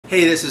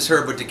Hey, this is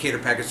Herb with Decatur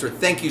Package Store.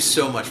 Thank you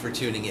so much for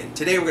tuning in.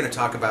 Today we're going to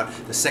talk about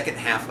the second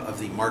half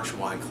of the March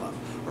Wine Club.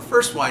 Our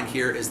first wine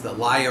here is the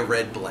Laya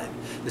Red Blend.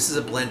 This is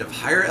a blend of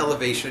higher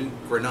elevation,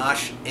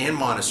 Grenache, and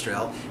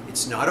Monastrell.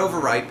 It's not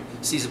overripe,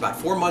 sees about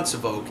 4 months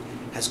of oak,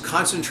 has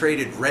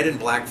concentrated red and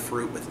black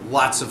fruit with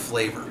lots of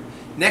flavor.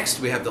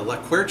 Next we have the La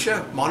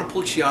Quercia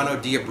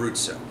Montepulciano di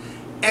Abruzzo.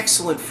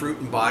 Excellent fruit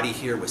and body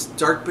here with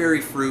dark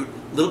berry fruit,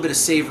 a little bit of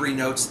savory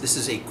notes. This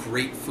is a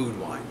great food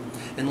wine.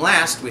 And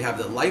last, we have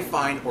the Life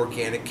Vine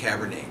Organic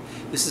Cabernet.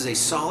 This is a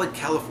solid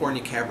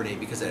California Cabernet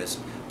because it has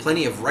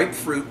plenty of ripe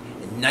fruit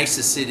and nice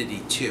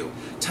acidity too.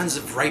 Tons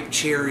of ripe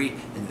cherry,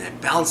 and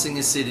that balancing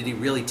acidity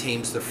really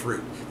tames the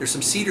fruit. There's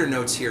some cedar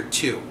notes here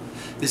too.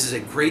 This is a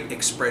great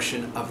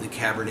expression of the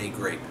Cabernet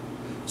grape.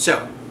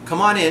 So,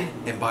 come on in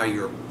and buy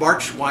your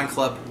March Wine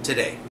Club today.